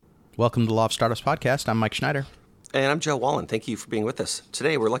Welcome to the Law of Startups podcast. I'm Mike Schneider. And I'm Joe Wallen. Thank you for being with us.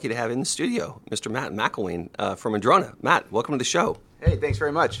 Today, we're lucky to have in the studio Mr. Matt McIlwain from Madrona. Matt, welcome to the show. Hey, thanks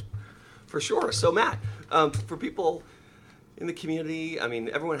very much. For sure. So, Matt, for people in the community, I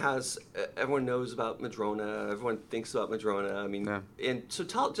mean, everyone knows about Madrona. Everyone thinks about Madrona. I mean, And so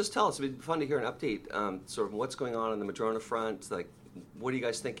tell us. It'd be fun to hear an update, sort of what's going on the Madrona front. Like, what are you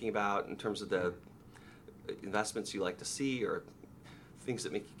guys thinking about in terms of the investments you like to see or things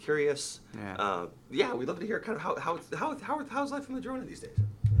that make you curious? We'd love to hear kind of how's life in Madrona these days.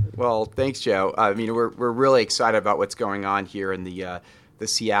 Well, thanks, Joe. I mean, we're really excited about what's going on here in the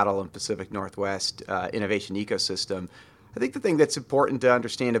Seattle and Pacific Northwest innovation ecosystem. I think the thing that's important to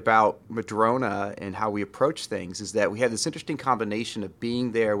understand about Madrona and how we approach things is that we have this interesting combination of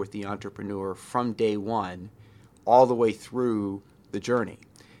being there with the entrepreneur from day one all the way through the journey.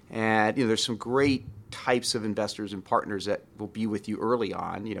 And there's some great types of investors and partners that will be with you early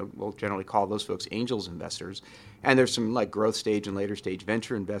on. We'll generally call those folks angels investors. And there's some like growth stage and later stage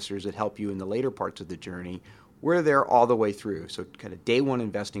venture investors that help you in the later parts of the journey. We're there all the way through. So kind of day one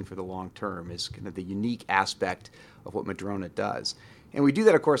investing for the long term is kind of the unique aspect of what Madrona does. And we do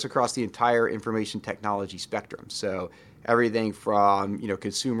that, of course, across the entire information technology spectrum. So everything from,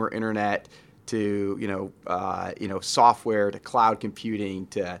 consumer internet to, software to cloud computing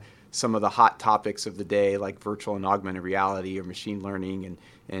to some of the hot topics of the day like virtual and augmented reality or machine learning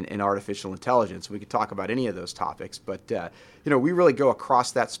and artificial intelligence. We could talk about any of those topics, but we really go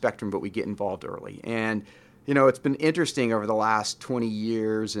across that spectrum, but we get involved early. And it's been interesting over the last 20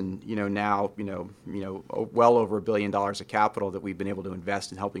 years and now well over $1 billion of capital that we've been able to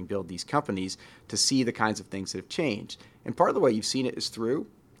invest in helping build these companies to see the kinds of things that have changed. And part of the way you've seen it is through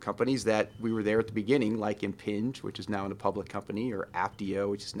companies that we were there at the beginning, like Impinj, which is now in a public company, or Apptio,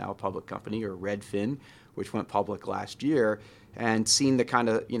 which is now a public company, or Redfin, which went public last year, and seen the kind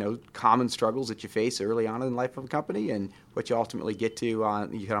of common struggles that you face early on in the life of a company, and what you ultimately get to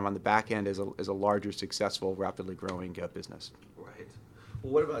on the back end as a larger, successful, rapidly growing business. Right.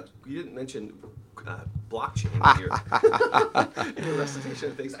 Well, what about, you didn't mention blockchain in your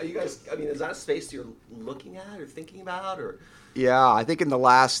recitation of things. Are you guys, is that a space you're looking at or thinking about, or? Yeah, I think in the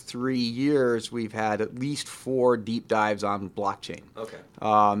last 3 years, we've had at least 4 deep dives on blockchain. Okay.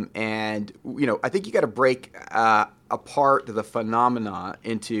 And I think you got to break apart the phenomena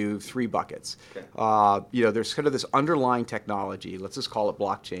into 3 buckets. Okay. There's kind of this underlying technology. Let's just call it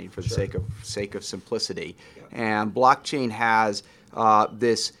blockchain for the sake of simplicity. Yeah. And blockchain has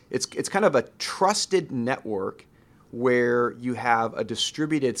this. It's kind of a trusted network where you have a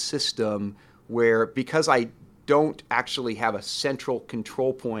distributed system where, because I don't actually have a central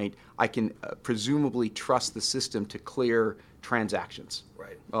control point, I can presumably trust the system to clear transactions,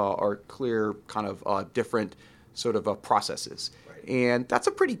 right, or clear kind of different sort of processes. Right. And that's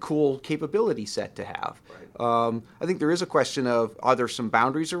a pretty cool capability set to have. Right. I think there is a question of, are there some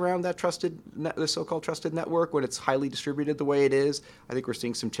boundaries around that the so-called trusted network when it's highly distributed the way it is? I think we're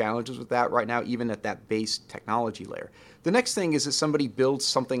seeing some challenges with that right now, even at that base technology layer. The next thing is that somebody builds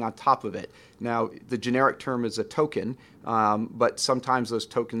something on top of it. Now, the generic term is a token, but sometimes those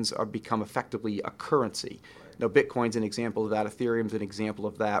tokens become effectively a currency. Right. Now, Bitcoin's an example of that. Ethereum's an example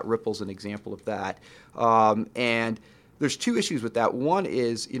of that. Ripple's an example of that. And there's 2 issues with that. One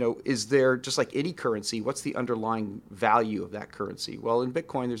is, is there, just like any currency, what's the underlying value of that currency? Well, in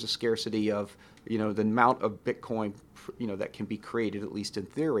Bitcoin, there's a scarcity of, the amount of Bitcoin, that can be created, at least in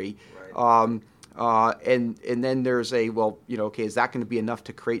theory. Right. And then there's is that going to be enough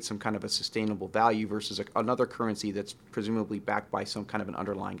to create some kind of a sustainable value versus another currency that's presumably backed by some kind of an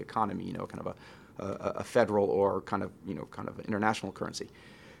underlying economy, kind of a federal or kind of an international currency.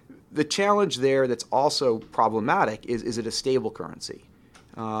 The challenge there that's also problematic is it a stable currency?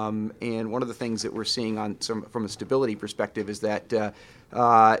 And one of the things that we're seeing from a stability perspective is that there's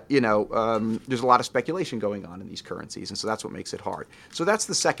a lot of speculation going on in these currencies, and so that's what makes it hard. So that's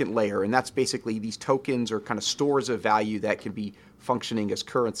the second layer, and that's basically these tokens or kind of stores of value that can be functioning as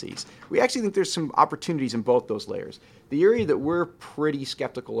currencies. We actually think there's some opportunities in both those layers. The area that we're pretty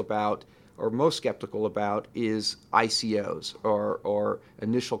skeptical about, or most skeptical about, is ICOs or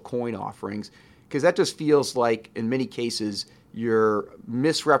initial coin offerings, because that just feels like, in many cases, you're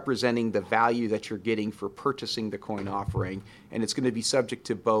misrepresenting the value that you're getting for purchasing the coin offering, and it's going to be subject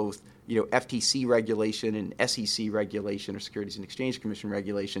to both, FTC regulation and SEC regulation, or Securities and Exchange Commission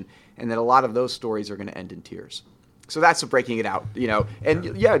regulation, and that a lot of those stories are going to end in tears. So that's breaking it out, And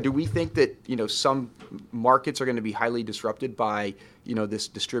do we think that some markets are going to be highly disrupted by this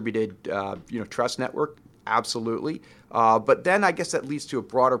distributed trust network? Absolutely. But then I guess that leads to a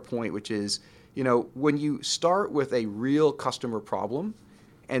broader point, which is when you start with a real customer problem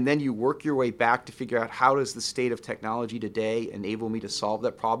and then you work your way back to figure out how does the state of technology today enable me to solve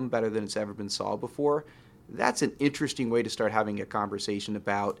that problem better than it's ever been solved before. That's an interesting way to start having a conversation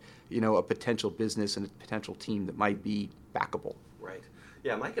about, a potential business and a potential team that might be backable. Right.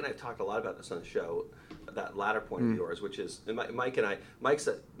 Yeah, Mike and I have talked a lot about this on the show, that latter point of yours, which is, and Mike's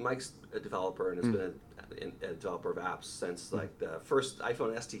a developer and has been a developer of apps since like the first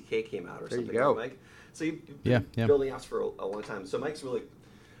iPhone SDK came out or There something. you go. Right, Mike? So you've been building apps for a long time. So Mike's really,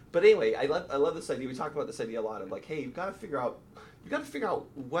 but anyway, I love this idea. We talk about this idea a lot of like, hey, you've got to figure out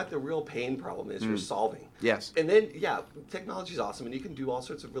what the real pain problem is you're solving. Yes. And then, technology is awesome, and you can do all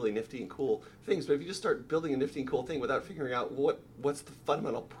sorts of really nifty and cool things. But if you just start building a nifty and cool thing without figuring out what's the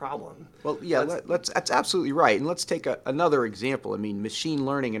fundamental problem. Well, yeah, that's absolutely right. And let's take another example. I mean, machine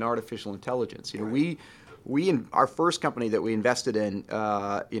learning and artificial intelligence. We in our first company that we invested in,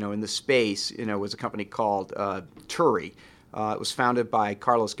 in the space, was a company called Turi. It was founded by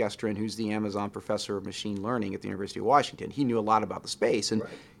Carlos Gestrin, who's the Amazon professor of machine learning at the University of Washington. He knew a lot about the space, and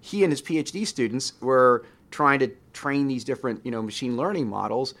he and his PhD students were trying to train these different, machine learning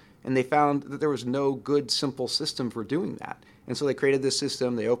models, and they found that there was no good, simple system for doing that. And so they created this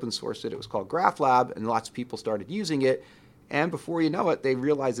system. They open sourced it. It was called GraphLab, and lots of people started using it. And before you know it, they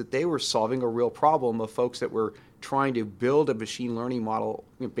realized that they were solving a real problem of folks that were trying to build a machine learning model,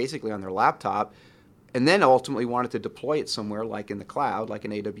 basically on their laptop, and then ultimately wanted to deploy it somewhere like in the cloud, like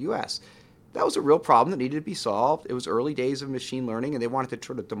in AWS. That was a real problem that needed to be solved. It was early days of machine learning, and they wanted to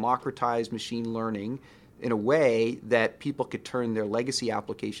sort of democratize machine learning in a way that people could turn their legacy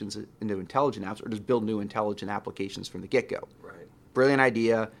applications into intelligent apps or just build new intelligent applications from the get-go. Right. Brilliant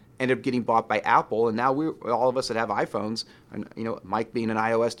idea. Ended up getting bought by Apple, and now all of us that have iPhones, and Mike being an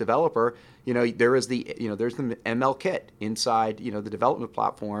iOS developer, there's the ML kit inside the development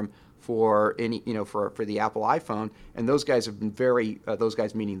platform for any for the Apple iPhone, and those guys have been those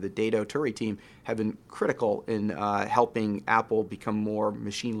guys meaning the Dado Turi team have been critical in helping Apple become more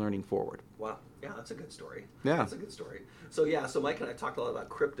machine learning forward. Wow. Yeah, that's a good story. Yeah. That's a good story. So Mike and I talked a lot about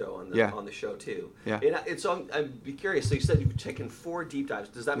crypto on the show too. Yeah. And so I'd be curious. So you said you've taken 4 deep dives.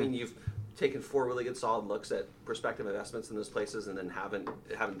 Does that mean you've taken 4 really good solid looks at prospective investments in those places and then haven't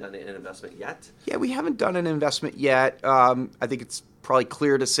done an investment yet? Yeah, we haven't done an investment yet. I think it's probably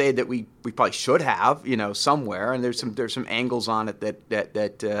clear to say that we probably should have, somewhere. And there's some angles on it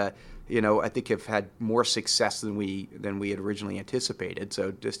that I think have had more success than we had originally anticipated.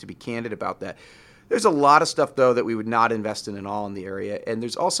 So just to be candid about that. There's a lot of stuff, though, that we would not invest in at all in the area. And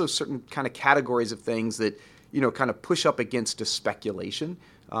there's also certain kind of categories of things that, kind of push up against a speculation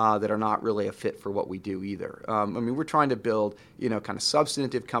that are not really a fit for what we do either. We're trying to build, kind of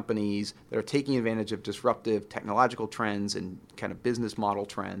substantive companies that are taking advantage of disruptive technological trends and kind of business model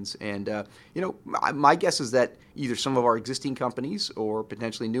trends. And, my guess is that either some of our existing companies or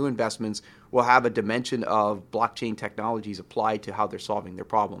potentially new investments will have a dimension of blockchain technologies applied to how they're solving their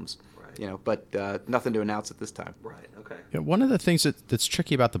problems. But nothing to announce at this time. Right. Okay. Yeah, one of the things that's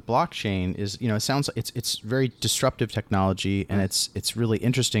tricky about the blockchain is, it sounds like it's very disruptive technology, and it's really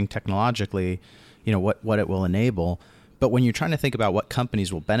interesting technologically, what it will enable. But when you're trying to think about what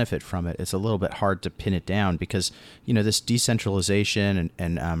companies will benefit from it, it's a little bit hard to pin it down because, this decentralization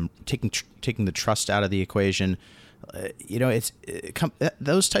and taking the trust out of the equation.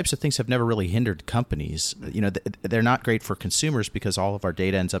 Those types of things have never really hindered companies. They're not great for consumers because all of our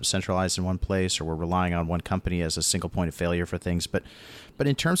data ends up centralized in one place, or we're relying on one company as a single point of failure for things. But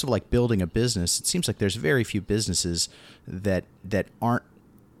in terms of like building a business, it seems like there's very few businesses that aren't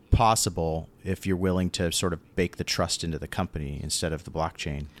possible if you're willing to sort of bake the trust into the company instead of the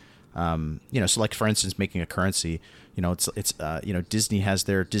blockchain. So like for instance, making a currency, it's Disney has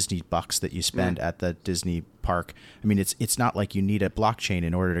their Disney bucks that you spend at the Disney park. It's not like you need a blockchain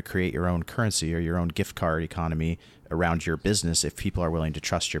in order to create your own currency or your own gift card economy around your business if people are willing to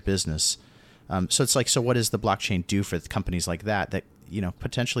trust your business. So it's like, so what does the blockchain do for companies like that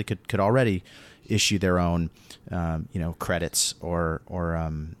potentially could already issue their own, credits or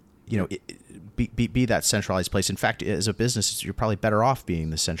be that centralized place. In fact, as a business, you're probably better off being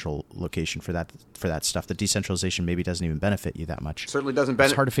the central location for that stuff. The decentralization maybe doesn't even benefit you that much. Certainly doesn't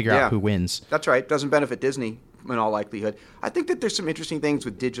benefit. It's hard to figure out who wins. That's right. Doesn't benefit Disney in all likelihood. I think that there's some interesting things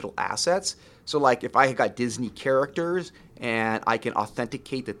with digital assets. So like if I got Disney characters and I can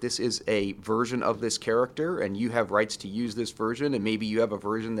authenticate that this is a version of this character and you have rights to use this version, and maybe you have a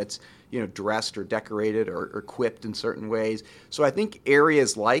version that's dressed or decorated or equipped in certain ways. So I think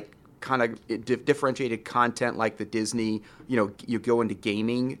areas like kind of differentiated content like the Disney, you go into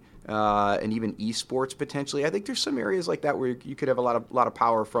gaming and even esports potentially. I think there's some areas like that where you could have a lot of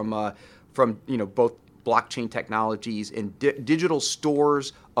power from both blockchain technologies and digital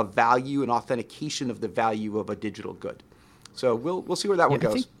stores of value and authentication of the value of a digital good. So we'll see where that one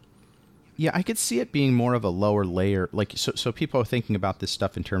goes. I could see it being more of a lower layer. Like, so people are thinking about this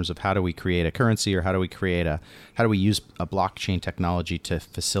stuff in terms of how do we create a currency, or how do we use a blockchain technology to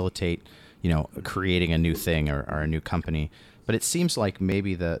facilitate, creating a new thing or a new company. But it seems like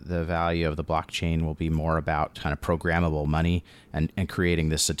maybe the value of the blockchain will be more about kind of programmable money and creating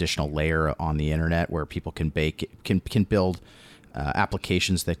this additional layer on the internet where people can build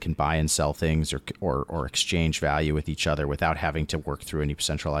applications that can buy and sell things or exchange value with each other without having to work through any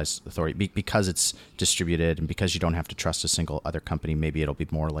centralized authority. Because it's distributed and because you don't have to trust a single other company, maybe it'll be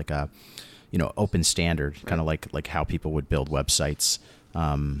more like a open standard, kind of like how people would build websites.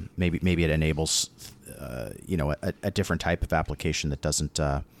 Maybe it enables a different type of application that doesn't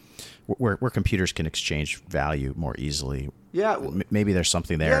where computers can exchange value more easily. Yeah, maybe there's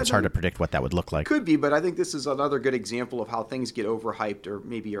something there. It's hard to predict what that would look like. Could be, but I think this is another good example of how things get overhyped or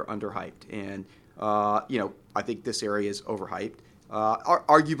maybe are underhyped. And I think this area is overhyped.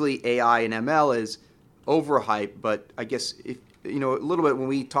 Arguably, AI and ML is overhyped, but I guess if a little bit when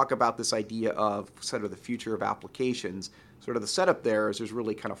we talk about this idea of sort of the future of applications, sort of the setup there is there's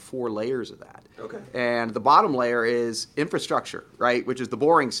really kind of 4 layers of that. Okay. And the bottom layer is infrastructure, right, which is the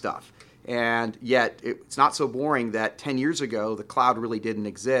boring stuff. And yet it's not so boring that 10 years ago the cloud really didn't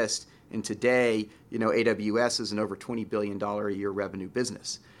exist, and today AWS is an over $20 billion a year revenue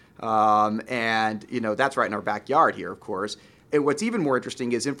business. And that's right in our backyard here, of course. And what's even more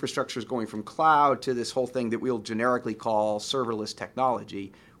interesting is infrastructure is going from cloud to this whole thing that we'll generically call serverless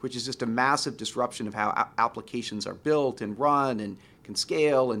technology, which is just a massive disruption of how applications are built and run and can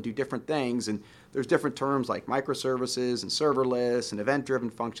scale and do different things. And there's different terms like microservices and serverless and event-driven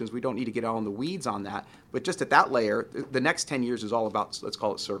functions. We don't need to get all in the weeds on that. But just at that layer, the next 10 years is all about, let's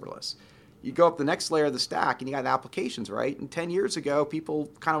call it serverless. You go up the next layer of the stack and you got applications, right? And 10 years ago, people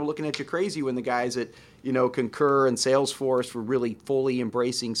kind of looking at you crazy when the guys at Concur and Salesforce were really fully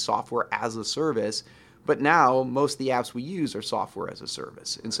embracing software as a service. But now most of the apps we use are software as a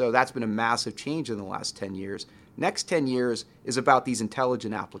service. And so that's been a massive change in the last 10 years. Next 10 years is about these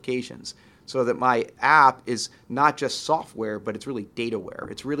intelligent applications. So that my app is not just software, but it's really dataware.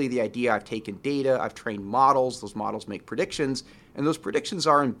 It's really the idea I've taken data, I've trained models, those models make predictions, and those predictions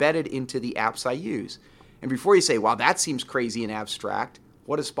are embedded into the apps I use. And before you say, wow, that seems crazy and abstract,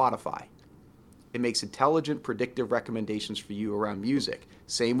 what is Spotify? It makes intelligent, predictive recommendations for you around music.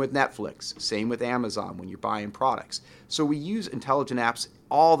 Same with Netflix, same with Amazon when you're buying products. So we use intelligent apps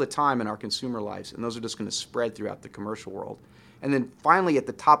all the time in our consumer lives, and those are just going to spread throughout the commercial world. And then finally, at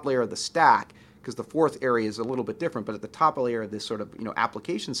the top layer of the stack, because the fourth area is a little bit different, but at the top layer of this sort of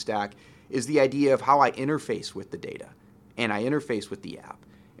application stack is the idea of how I interface with the data and I interface with the app.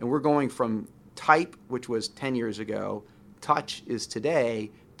 And we're going from type, which was 10 years ago, touch is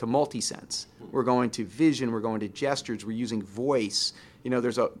today, to multisense. We're going to vision, we're going to gestures, we're using voice.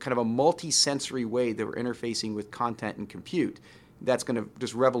 There's a kind of a multi-sensory way that we're interfacing with content and compute. That's going to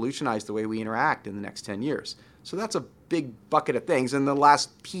just revolutionize the way we interact in the next 10 years. So that's a big bucket of things. And the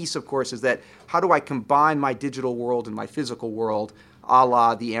last piece, of course, is that how do I combine my digital world and my physical world, a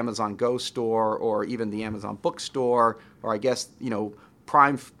la the Amazon Go store or even the Amazon bookstore, or I guess,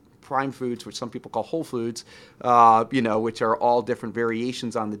 Prime Foods, which some people call Whole Foods, which are all different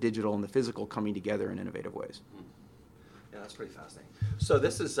variations on the digital and the physical coming together in innovative ways. Yeah, that's pretty fascinating. So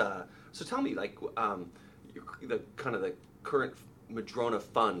this is, so tell me, like, the kind of the current Madrona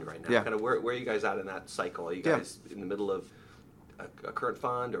fund right now. Yeah. Kind of where are you guys at in that cycle? Are you guys in the middle of a current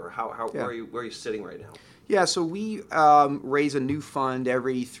fund, or where are you sitting right now? Yeah, so we raise a new fund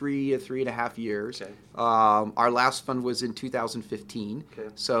every 3 to 3.5 years. Okay. Our last fund was in 2015. Okay.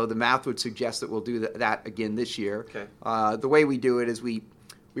 So the math would suggest that we'll do that again this year. Okay. The way we do it is we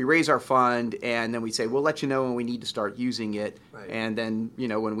raise our fund and then we say, we'll let you know when we need to start using it. Right. And then,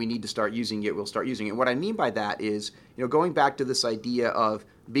 when we need to start using it, we'll start using it. What I mean by that is, going back to this idea of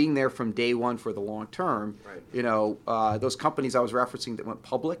being there from day one for the long term, right. Those companies I was referencing that went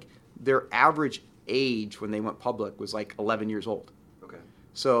public, their average age when they went public was like 11 years old. Okay.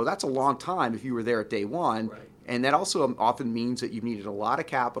 So that's a long time if you were there at day one. Right. And that also often means that you've needed a lot of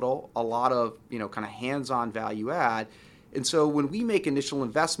capital, a lot of, kind of hands-on value add. And so when we make initial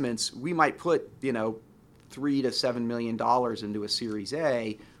investments, we might put, $3 to $7 million into a Series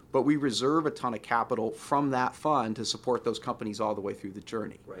A, but we reserve a ton of capital from that fund to support those companies all the way through the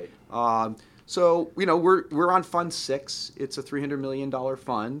journey. Right. So, we're on Fund 6. It's a $300 million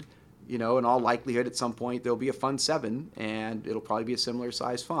fund. In all likelihood, at some point, there'll be a Fund 7, and it'll probably be a similar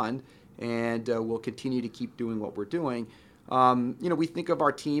size fund, and we'll continue to keep doing what we're doing. We think of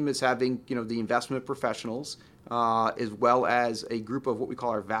our team as having, the investment professionals, as well as a group of what we call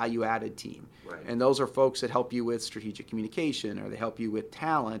our value-added team. Right. And those are folks that help you with strategic communication, or they help you with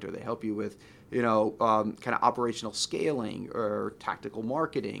talent, or they help you with, kind of operational scaling or tactical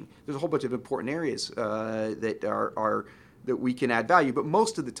marketing. There's a whole bunch of important areas that are that we can add value, but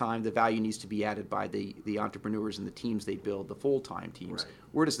most of the time the value needs to be added by the entrepreneurs and the teams they build, the full-time teams. Right.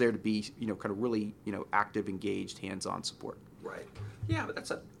 We're just there to be, kind of really, active, engaged, hands-on support. Right. Yeah, but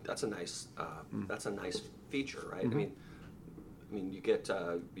that's a nice feature, right? Mm-hmm. I mean, you get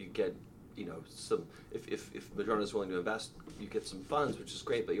some, if Madrona is willing to invest, you get some funds, which is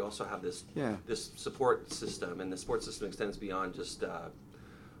great, but you also have this support system, and the support system extends beyond just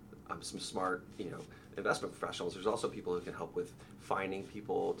some smart investment professionals. There's also people who can help with finding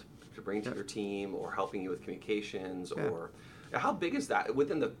people to bring to your team, or helping you with communications. Or how big is that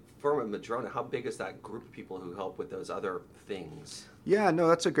within the firm of Madrona? How big is that group of people who help with those other things? Yeah, no,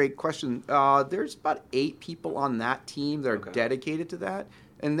 that's a great question. There's about 8 people on that team that are dedicated to that.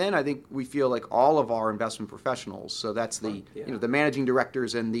 And then I think we feel like all of our investment professionals, so that's the the managing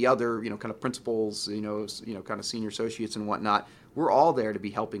directors and the other kind of principals, kind of senior associates and whatnot. We're all there to be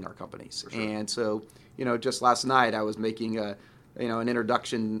helping our companies. Sure. And so just last night I was making an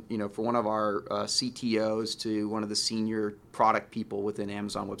introduction for one of our CTOs to one of the senior product people within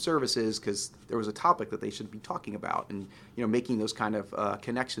Amazon Web Services, because there was a topic that they should be talking about, and making those kind of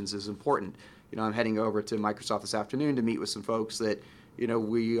connections is important. I'm heading over to Microsoft this afternoon to meet with some folks that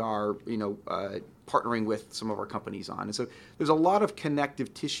we are, partnering with some of our companies on. And so there's a lot of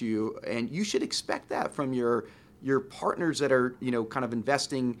connective tissue, and you should expect that from your partners that are, kind of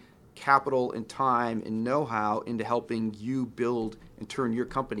investing capital and time and know-how into helping you build and turn your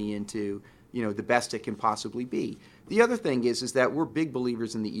company into, the best it can possibly be. The other thing is that we're big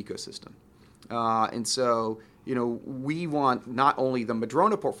believers in the ecosystem. And so, we want not only the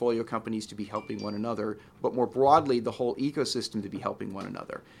Madrona portfolio companies to be helping one another, but more broadly, the whole ecosystem to be helping one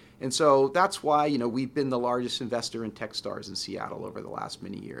another. And so that's why, we've been the largest investor in Techstars in Seattle over the last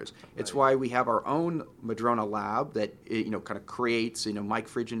many years. Right. It's why we have our own Madrona lab that, kind of creates, Mike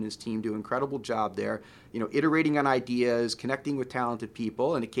Fridge and his team do an incredible job there, iterating on ideas, connecting with talented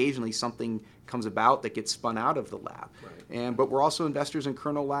people, and occasionally something comes about that gets spun out of the lab. Right. But we're also investors in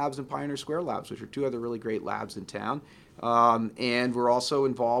Kernel Labs and Pioneer Square Labs, which are 2 other really great labs in town. And we're also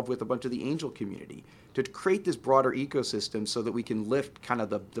involved with a bunch of the angel community to create this broader ecosystem so that we can lift kind of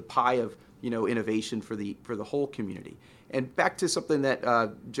the pie of innovation for the whole community. And back to something that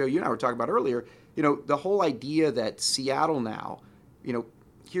Joe, you and I were talking about earlier, the whole idea that Seattle now,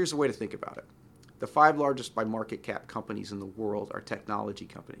 here's the way to think about it. The 5 largest by market cap companies in the world are technology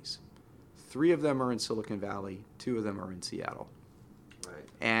companies. 3 of them are in Silicon Valley, 2 of them are in Seattle. Right.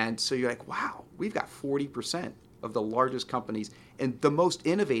 And so you're like, wow, we've got 40% of the largest companies and the most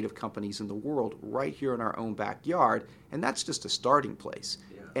innovative companies in the world right here in our own backyard, and that's just a starting place.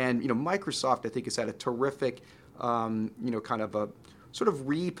 Yeah. And Microsoft, I think, has had a terrific, kind of a sort of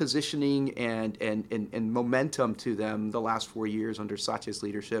repositioning and momentum to them the last 4 years under Satya's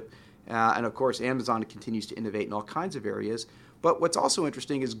leadership, and of course Amazon continues to innovate in all kinds of areas. But what's also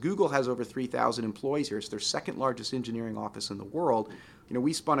interesting is Google has over 3,000 employees here. It's their second largest engineering office in the world.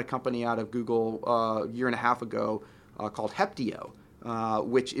 We spun a company out of Google a year and a half ago called Heptio,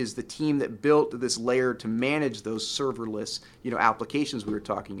 which is the team that built this layer to manage those serverless, applications we were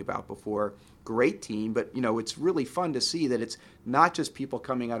talking about before. Great team, but it's really fun to see that it's not just people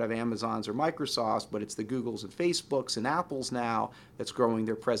coming out of Amazon's or Microsoft's, but it's the Googles and Facebooks and Apples now that's growing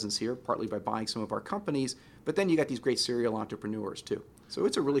their presence here, partly by buying some of our companies. But then you got these great serial entrepreneurs too. So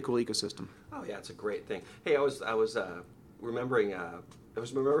it's a really cool ecosystem. Oh yeah, it's a great thing. Hey, I was remembering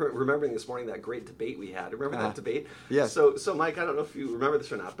this morning that great debate we had. Remember that debate? Yes. So Mike, I don't know if you remember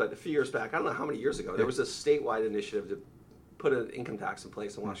this or not, but a few years back, I don't know how many years ago, there was a statewide initiative to put an income tax in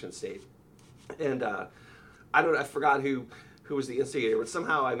place in Washington State. And I forgot who was the instigator, but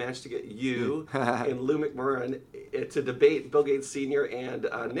somehow I managed to get you and Lou McMurran to debate Bill Gates Sr. and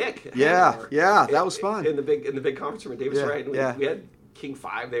Nick. Yeah, that was fun. In the big conference room at Davis Wright, and we had King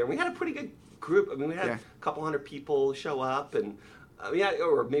 5 there, and we had a pretty good group. I mean, we had a couple hundred people show up, and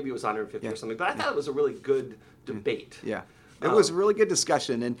or maybe it was 150 or something. But I thought it was a really good debate. Yeah. It was a really good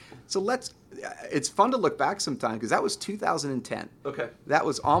discussion, and so it's fun to look back sometime because that was 2010. Okay. That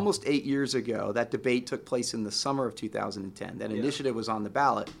was almost 8 years ago. That debate took place in the summer of 2010. That initiative was on the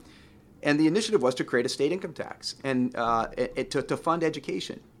ballot, and the initiative was to create a state income tax, and to fund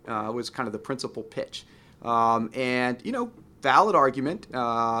education was kind of the principal pitch. Valid argument,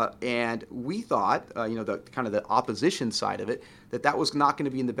 and we thought, the kind of the opposition side of it, that was not going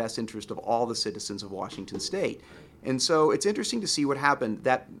to be in the best interest of all the citizens of Washington State. And so it's interesting to see what happened.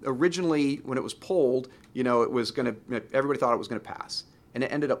 That originally, when it was polled, everybody thought it was going to pass. And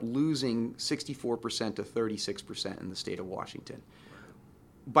it ended up losing 64% to 36% in the state of Washington.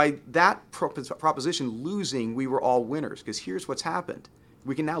 By that proposition losing, we were all winners, because here's what's happened.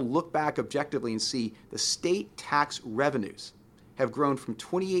 We can now look back objectively and see the state tax revenues have grown from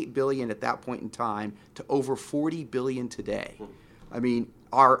 $28 billion at that point in time to over $40 billion today. I mean,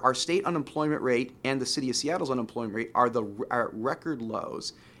 our state unemployment rate and the city of Seattle's unemployment rate are at record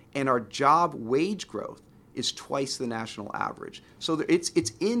lows, and our job wage growth is twice the national average. So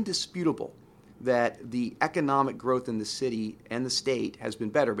it's indisputable that the economic growth in the city and the state has been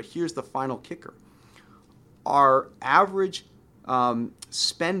better. But here's the final kicker. Our average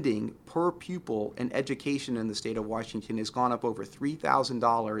spending per pupil in education in the state of Washington has gone up over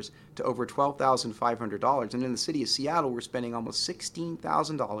 $3,000 to over $12,500. And in the city of Seattle, we're spending almost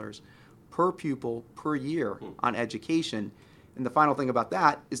 $16,000 per pupil per year on education. And the final thing about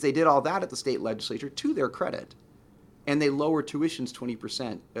that is they did all that at the state legislature to their credit. And they lowered tuitions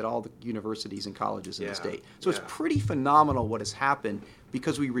 20% at all the universities and colleges in the state. So it's pretty phenomenal what has happened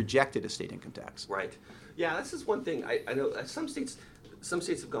because we rejected a state income tax. Right. Yeah, this is one thing. I know some states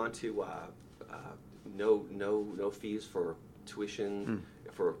have gone to no fees for tuition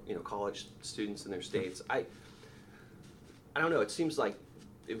for college students in their states. I don't know. It seems like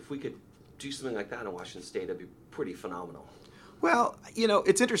if we could do something like that in Washington State, that'd be pretty phenomenal. Well,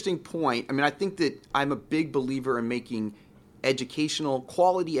 it's an interesting point. I mean, I think that I'm a big believer in making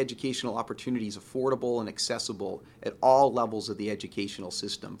quality educational opportunities affordable and accessible at all levels of the educational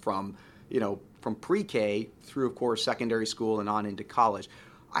system, from pre-K through, of course, secondary school and on into college.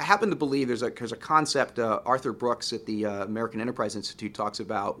 I happen to believe there's a concept Arthur Brooks at the American Enterprise Institute talks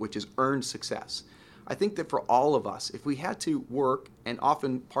about, which is earned success. I think that for all of us, if we had to work, and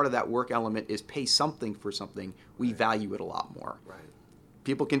often part of that work element is pay something for something, we value it a lot more. Right.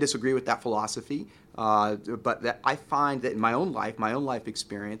 People can disagree with that philosophy, but that I find that in my own life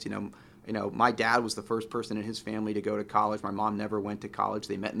experience, my dad was the first person in his family to go to college. My mom never went to college.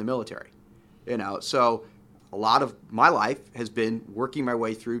 They met in the military. So a lot of my life has been working my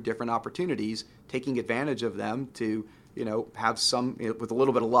way through different opportunities, taking advantage of them to have some, with a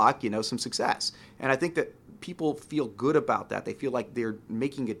little bit of luck, some success. And I think that people feel good about that. They feel like they're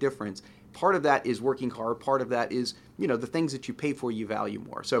making a difference. Part of that is working hard. Part of that is, the things that you pay for, you value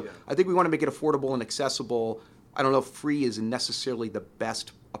more. So I think we want to make it affordable and accessible. I don't know if free is necessarily the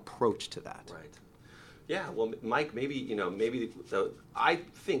best approach to that. Right. Yeah. Well, Mike, maybe I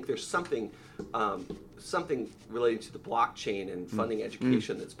think there's something related to the blockchain and funding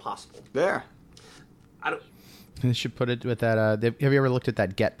education that's possible. There. They should put it with that. Have you ever looked at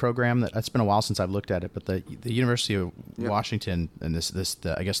that GET program? That's been a while since I've looked at it, but the University of Washington and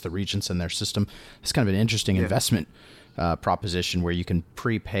I guess the regents and their system, it's kind of an interesting investment proposition where you can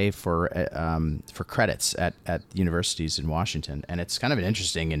prepay for credits at universities in Washington, and it's kind of an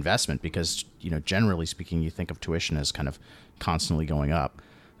interesting investment because generally speaking, you think of tuition as kind of constantly going up.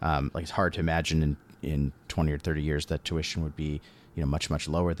 Like it's hard to imagine in 20 or 30 years that tuition would be much, much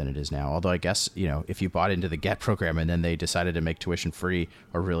lower than it is now. Although I guess, if you bought into the GET program and then they decided to make tuition free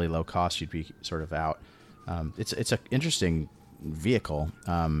or really low cost, you'd be sort of out. It's an interesting vehicle.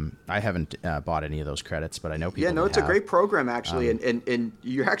 I haven't bought any of those credits, but I know people. Yeah, no, it's a great program actually, and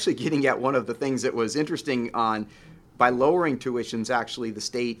you're actually getting at one of the things that was interesting by lowering tuitions. Actually, the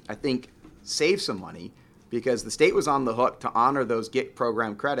state, I think, saved some money because the state was on the hook to honor those GET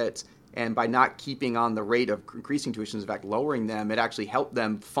program credits. And by not keeping on the rate of increasing tuitions, in fact, lowering them, it actually helped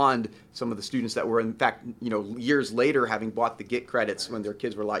them fund some of the students that were, in fact, years later having bought the GET credits when their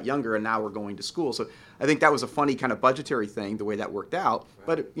kids were a lot younger and now were going to school. So I think that was a funny kind of budgetary thing, the way that worked out.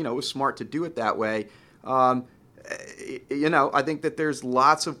 But, it was smart to do it that way. I think that there's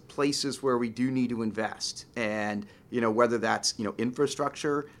lots of places where we do need to invest. And, whether that's,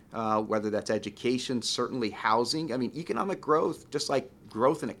 infrastructure, whether that's education, certainly housing. I mean, economic growth, just like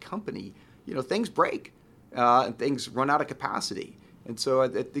growth in a company, things break and things run out of capacity. And so I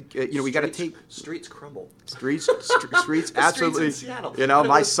think, we got to take... Streets crumble. Streets absolutely. Streets in Seattle.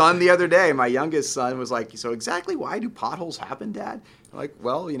 My son the other day, my youngest son was like, so exactly why do potholes happen, Dad? I'm like,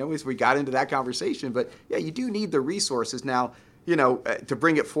 well, as we got into that conversation, but yeah, you do need the resources. Now, to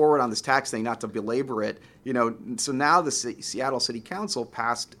bring it forward on this tax thing, not to belabor it, so now the Seattle City Council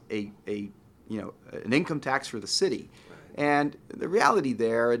passed an income tax for the city. And the reality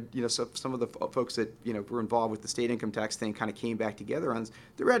there, so some of the folks that, were involved with the state income tax thing kind of came back together on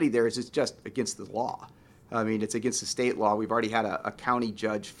the reality there is it's just against the law. I mean, it's against the state law. We've already had a county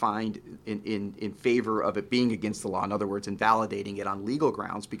judge find in favor of it being against the law. In other words, invalidating it on legal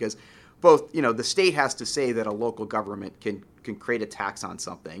grounds because both, the state has to say that a local government can create a tax on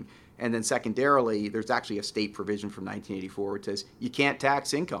something. And then secondarily, there's actually a state provision from 1984 which says you can't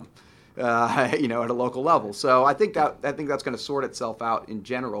tax income, at a local level. So I think that's going to sort itself out in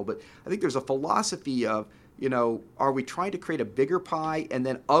general. But I think there's a philosophy of, are we trying to create a bigger pie, and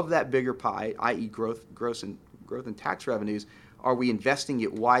then of that bigger pie, i.e. growth in tax revenues, are we investing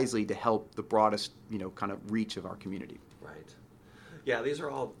it wisely to help the broadest, kind of reach of our community? Right. Yeah, these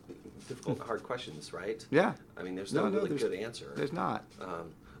are all difficult, hard questions, right? Yeah. I mean, there's no really good answer. There's not.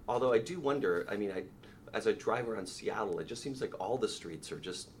 Although I do wonder, as I drive around Seattle, it just seems like all the streets are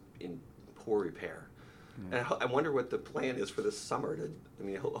just in poor repair. And I wonder what the plan is for this summer.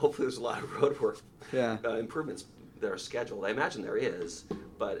 Hopefully there's a lot of road work improvements that are scheduled. I imagine there is,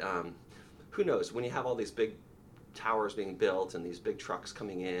 but who knows? When you have all these big towers being built and these big trucks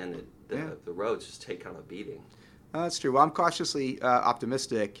coming in, the roads just take kind of a beating. That's true. Well, I'm cautiously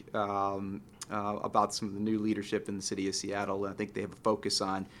optimistic about some of the new leadership in the city of Seattle. I think they have a focus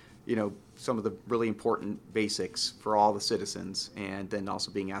on, some of the really important basics for all the citizens, and then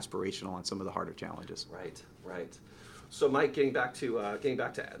also being aspirational on some of the harder challenges. Right. So, Mike, getting back to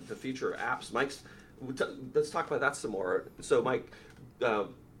the future of apps, let's talk about that some more. So, Mike,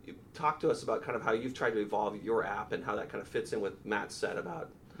 talk to us about kind of how you've tried to evolve your app and how that kind of fits in with Matt said about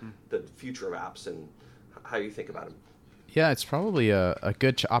the future of apps and how you think about them. Yeah, it's probably a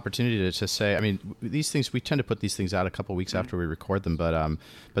good opportunity to say. These things, we tend to put these things out a couple of weeks after we record them,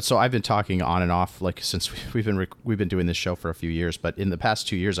 but so I've been talking on and off since we've been doing this show for a few years. But in the past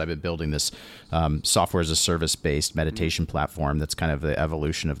 2 years, I've been building this software as a service based meditation platform. That's kind of the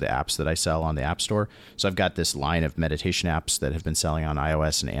evolution of the apps that I sell on the App Store. So I've got this line of meditation apps that have been selling on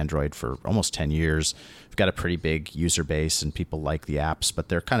iOS and Android for almost 10 years. We've got a pretty big user base and people like the apps, but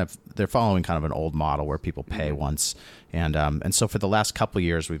they're following kind of an old model where people pay once. And so for the last couple of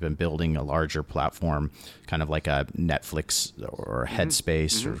years, we've been building a larger platform, kind of like a Netflix or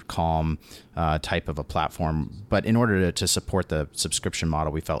Headspace or Calm type of a platform. But in order to support the subscription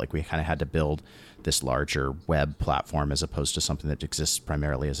model, we felt like we kind of had to build this larger web platform as opposed to something that exists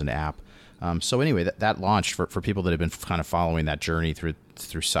primarily as an app. So anyway, that launched for people that have been kind of following that journey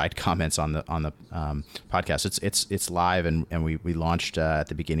through side comments on the podcast. It's live and we launched at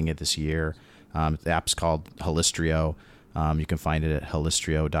the beginning of this year. The app's called Holistrio. You can find it at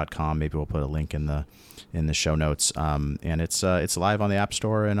holistrio.com. Maybe we'll put a link in the show notes. And it's live on the App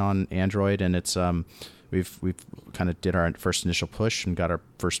Store and on Android. And it's we've kind of did our first initial push and got our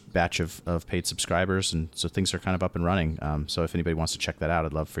first batch of paid subscribers, and so things are kind of up and running. So if anybody wants to check that out,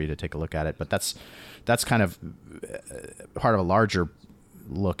 I'd love for you to take a look at it. But that's kind of part of a larger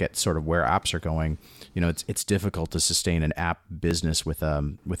look at sort of where apps are going. It's difficult to sustain an app business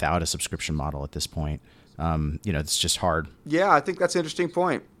without a subscription model at this point. It's just hard. Yeah, I think that's an interesting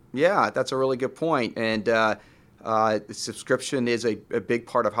point. Yeah, that's a really good point. And subscription is a big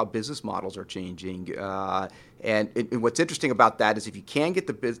part of how business models are changing. And what's interesting about that is if you can get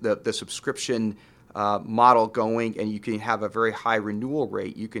the subscription model going and you can have a very high renewal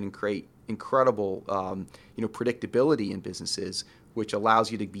rate, you can create incredible predictability in businesses, which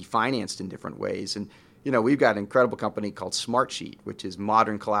allows you to be financed in different ways. And we've got an incredible company called Smartsheet, which is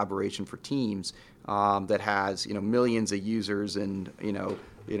modern collaboration for teams that has millions of users and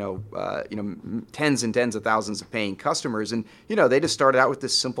tens and tens of thousands of paying customers. And they just started out with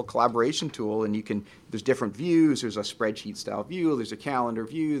this simple collaboration tool, and there's different views. There's a spreadsheet style view, there's a calendar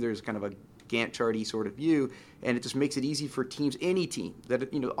view, there's kind of a Gantt charty sort of view, and it just makes it easy for teams, any team,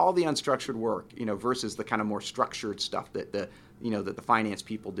 that all the unstructured work, versus the kind of more structured stuff that the finance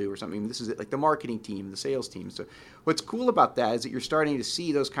people do or something. This is like the marketing team, the sales team. So what's cool about that is that you're starting to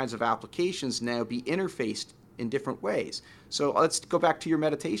see those kinds of applications now be interfaced in different ways. So let's go back to your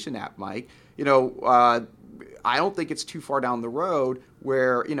meditation app, Mike. I don't think it's too far down the road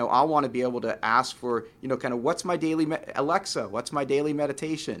where, I'll want to be able to ask for, kind of what's my daily, Alexa, what's my daily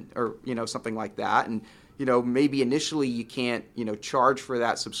meditation, or, something like that. And, maybe initially you can't, charge for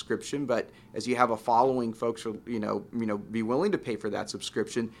that subscription, but as you have a following, folks will, be willing to pay for that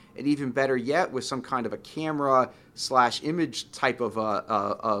subscription. And even better yet, with some kind of a camera/image type of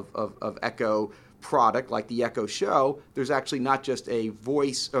Echo product like the Echo Show, there's actually not just a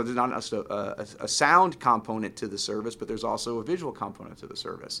voice, or there's not just a sound component to the service, but there's also a visual component to the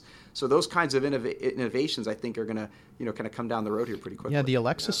service. So those kinds of innovations, I think, are going to, kind of come down the road here pretty quickly. Yeah, the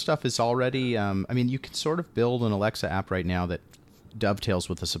Alexa stuff is already, you can sort of build an Alexa app right now that dovetails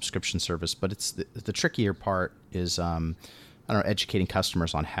with a subscription service, but it's the trickier part is, educating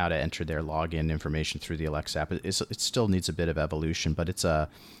customers on how to enter their login information through the Alexa app. It still needs a bit of evolution, but it's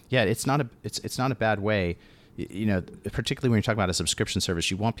not a bad way. particularly when you're talking about a subscription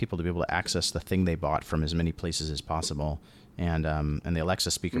service, you want people to be able to access the thing they bought from as many places as possible. And the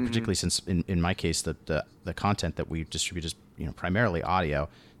Alexa speaker, particularly since in my case, the content that we distribute is primarily audio,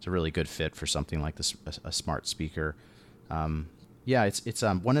 it's a really good fit for something like this, a smart speaker. It's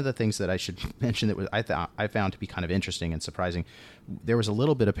one of the things that I should mention that I found to be kind of interesting and surprising. There was a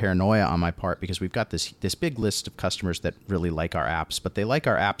little bit of paranoia on my part because we've got this big list of customers that really like our apps, but they like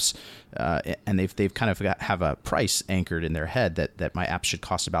our apps, and they've kind of have a price anchored in their head that my apps should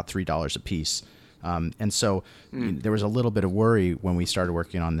cost about $3 a piece. And so there was a little bit of worry when we started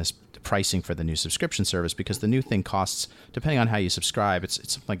working on this pricing for the new subscription service, because the new thing costs, depending on how you subscribe, it's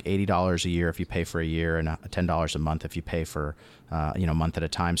something like $80 a year if you pay for a year, and $10 a month if you pay for a month at a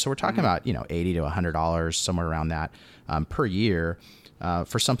time. So we're talking about $80 to $100, somewhere around that per year.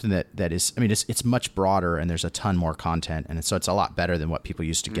 For something that is, it's much broader, and there's a ton more content, and so it's a lot better than what people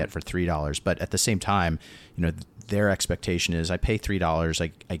used to get for $3. But at the same time, their expectation is I pay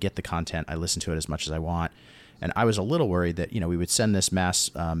 $3, I get the content, I listen to it as much as I want. And I was a little worried that we would send this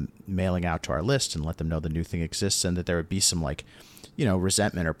mass mailing out to our list and let them know the new thing exists, and that there would be some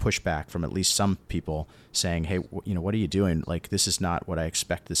resentment or pushback from at least some people saying, hey, what are you doing? Like, this is not what I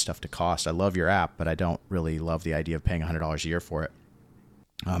expect this stuff to cost. I love your app, but I don't really love the idea of paying $100 a year for it.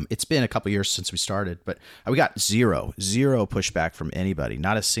 It's been a couple years since we started, but we got zero pushback from anybody.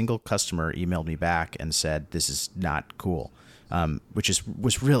 Not a single customer emailed me back and said this is not cool, which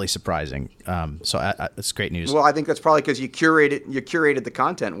was really surprising. So it's great news. Well, I think that's probably because you curated the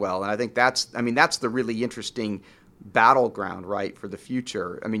content well, and I think that's the really interesting battleground, right, for the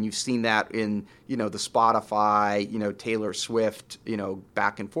future. You've seen that in the Spotify, Taylor Swift,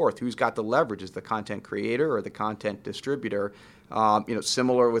 back and forth. Who's got the leverage? Is the content creator or the content distributor?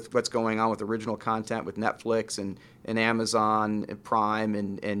 Similar with what's going on with original content with Netflix and Amazon and Prime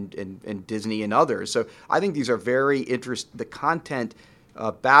and Disney and others. So I think these are very interesting. The content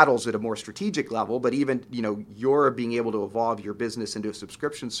battles at a more strategic level, but even you're being able to evolve your business into a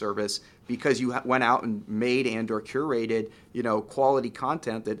subscription service because you went out and made and or curated quality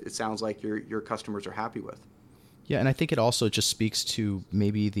content that it sounds like your customers are happy with. Yeah, and I think it also just speaks to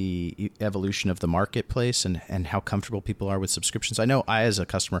maybe the evolution of the marketplace and how comfortable people are with subscriptions. I know as a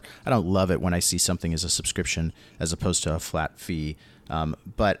customer, I don't love it when I see something as a subscription as opposed to a flat fee.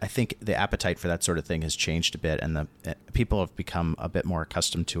 But I think the appetite for that sort of thing has changed a bit, and people have become a bit more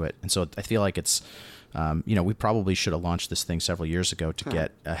accustomed to it. And so I feel like it's, we probably should have launched this thing several years ago to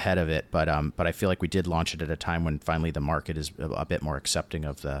get ahead of it. But I feel like we did launch it at a time when finally the market is a bit more accepting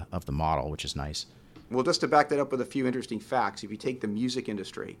of the model, which is nice. Well, just to back that up with a few interesting facts, if you take the music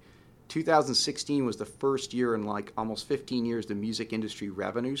industry, 2016 was the first year in almost 15 years the music industry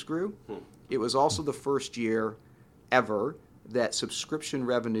revenues grew. It was also the first year ever that subscription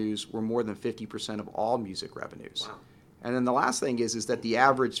revenues were more than 50% of all music revenues. Wow. And then the last thing is that the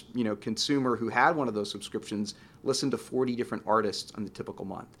average consumer who had one of those subscriptions listened to 40 different artists on the typical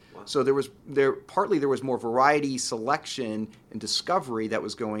month. Wow. So there was more variety, selection, and discovery that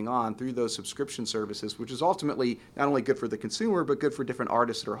was going on through those subscription services, which is ultimately not only good for the consumer but good for different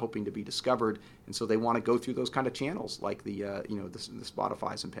artists that are hoping to be discovered, and so they want to go through those kind of channels like the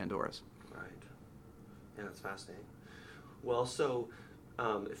Spotifys and Pandoras. Right. Yeah, that's fascinating. Well, so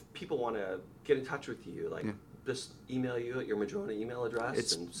if people want to get in touch with you, just email you at your Madrona email address.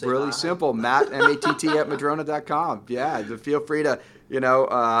 It's and say really hi. simple, Matt, M-A-T-T at Madrona.com. Yeah, feel free to,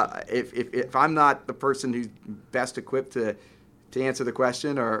 if I'm not the person who's best equipped to answer the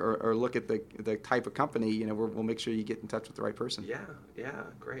question or look at the type of company, we'll make sure you get in touch with the right person. Yeah,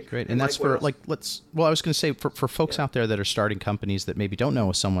 great. And that's for I was going to say for folks out there that are starting companies that maybe don't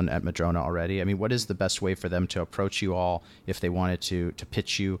know someone at Madrona already. What is the best way for them to approach you all if they wanted to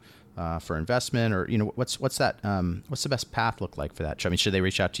pitch you for investment, or what's the best path look like for that? Should they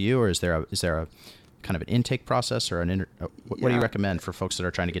reach out to you, or is there a kind of an intake process, or what do you recommend for folks that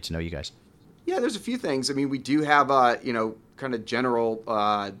are trying to get to know you guys? Yeah, there's a few things. We do have kind of general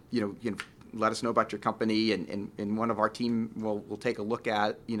let us know about your company, and one of our team will take a look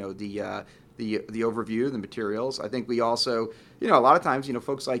at the overview, the materials. I think we also, a lot of times,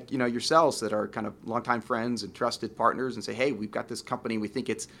 folks like yourselves that are kind of longtime friends and trusted partners, and say, hey, we've got this company, we think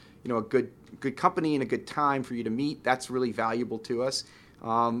it's a good company and a good time for you to meet. That's really valuable to us.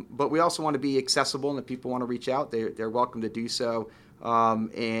 But we also want to be accessible, and if people want to reach out, they're welcome to do so.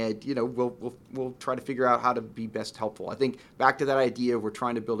 And we'll try to figure out how to be best helpful. I think back to that idea, we're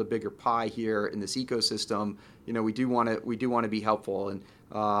trying to build a bigger pie here in this ecosystem. We do want to be helpful, and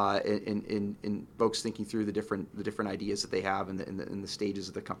in folks thinking through the different ideas that they have in the stages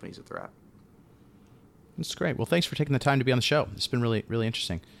of the companies that they're at. That's great. Well, thanks for taking the time to be on the show. It's been really, really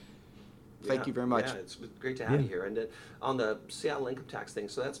interesting. Thank you very much. Yeah, it's great to have you here. And on the Seattle income tax thing,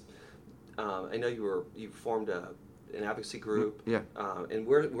 so that's, I know you formed an advocacy group. Yeah. And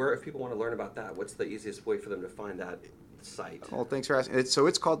where if people want to learn about that, what's the easiest way for them to find that site? Well, thanks for asking. So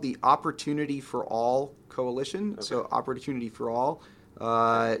it's called the Opportunity for All Coalition. Okay. So Opportunity for All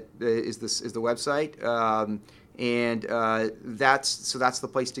is the website, and that's the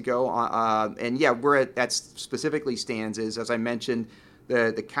place to go. And yeah, where that specifically stands is, as I mentioned,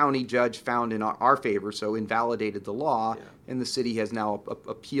 the county judge found in our favor, so invalidated the law, and the city has now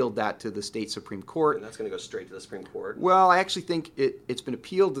appealed that to the state Supreme Court. And that's going to go straight to the Supreme Court? Well, I actually think it's been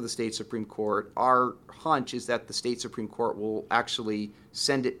appealed to the state Supreme Court. Our hunch is that the state Supreme Court will actually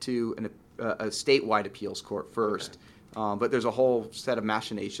send it to a statewide appeals court first. Okay. But there's a whole set of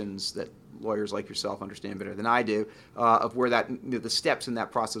machinations that lawyers like yourself understand better than I do, of where the steps in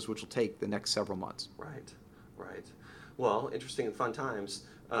that process, which will take the next several months. Right. Well, interesting and fun times.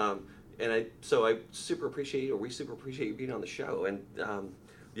 And I super appreciate you, or we super appreciate you being on the show. And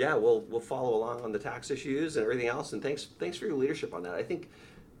we'll follow along on the tax issues and everything else. And thanks for your leadership on that. I think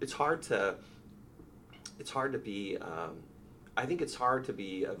it's hard to be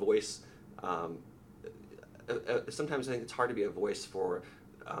a voice. Sometimes I think it's hard to be a voice for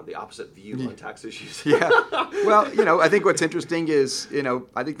the opposite view on tax issues. Yeah. Well, I think what's interesting is,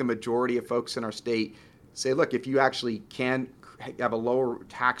 I think the majority of folks in our state say, look, if you actually can have a lower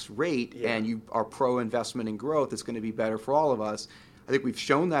tax rate and you are pro-investment and growth, it's going to be better for all of us. I think we've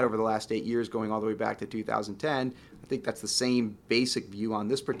shown that over the last 8 years, going all the way back to 2010. I think that's the same basic view on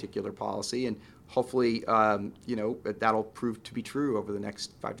this particular policy, and hopefully, that'll prove to be true over the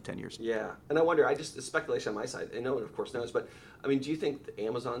next 5 to 10 years. Yeah, and I wonder, it's speculation on my side, and no one, of course, knows, but, do you think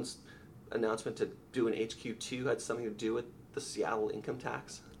Amazon's announcement to do an HQ2 had something to do with the Seattle income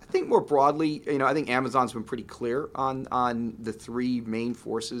tax? I think more broadly, I think Amazon's been pretty clear on the three main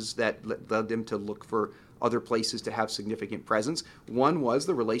forces that led them to look for other places to have significant presence. One was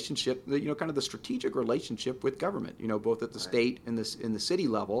the relationship, kind of the strategic relationship with government, both at the state and in the city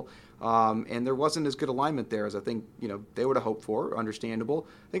level. And there wasn't as good alignment there as I think, they would have hoped for, understandable.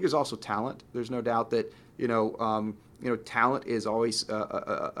 I think there's also talent. There's no doubt that, talent is always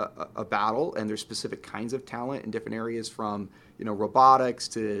a battle, and there's specific kinds of talent in different areas, from robotics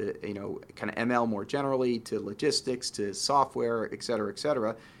to kind of ML more generally, to logistics, to software, et cetera, et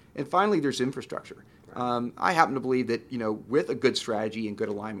cetera. And finally, there's infrastructure. I happen to believe that with a good strategy and good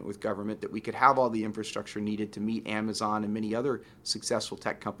alignment with government, that we could have all the infrastructure needed to meet Amazon and many other successful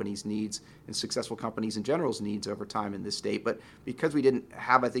tech companies' needs, and successful companies in general's needs over time in this state. But because we didn't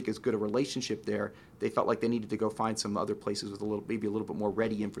have, I think, as good a relationship there, they felt like they needed to go find some other places with maybe a little bit more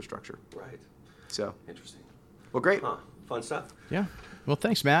ready infrastructure. Right. So interesting. Well, great. Fun stuff. Yeah. Well,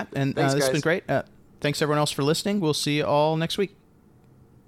 thanks, Matt. And thanks, this has guys. been great. Thanks, everyone else, for listening. We'll see you all next week.